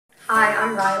Hi,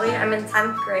 I'm Riley. I'm in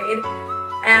 10th grade,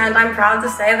 and I'm proud to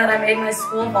say that I made my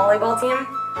school volleyball team.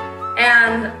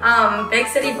 And Big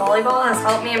City Volleyball has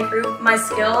helped me improve my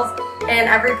skills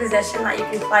in every position that you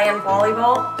can play in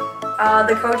volleyball.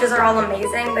 The coaches are all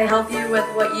amazing. They help you with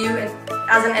what you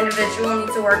as an individual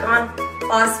need to work on,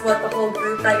 plus what the whole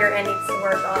group that you're in needs to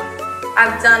work on.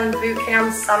 I've done boot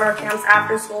camps, summer camps,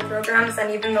 after school programs,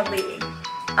 and even the league.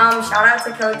 Shout out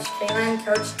to Coach Kaylin,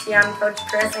 Coach TM, Coach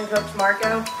Chris, and Coach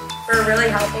Marco for really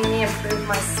helping me improve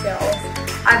my skills.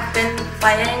 I've been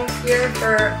playing here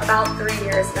for about 3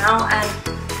 years now, and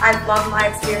I've loved my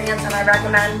experience, and I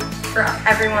recommend for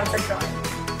everyone to join.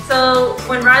 So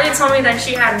when Riley told me that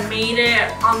she had made it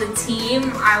on the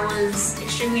team, I was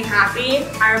extremely happy.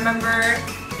 I remember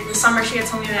in the summer she had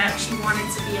told me that she wanted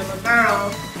to be a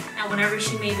libero, and whenever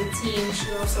she made the team,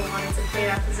 she also wanted to play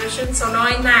that position. So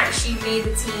knowing that she made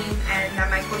the team and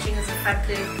that my coaching is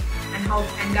effective and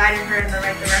helped and guided her in the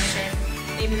right direction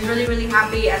made me really, really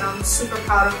happy, and I'm super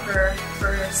proud of her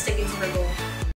for sticking to her goal.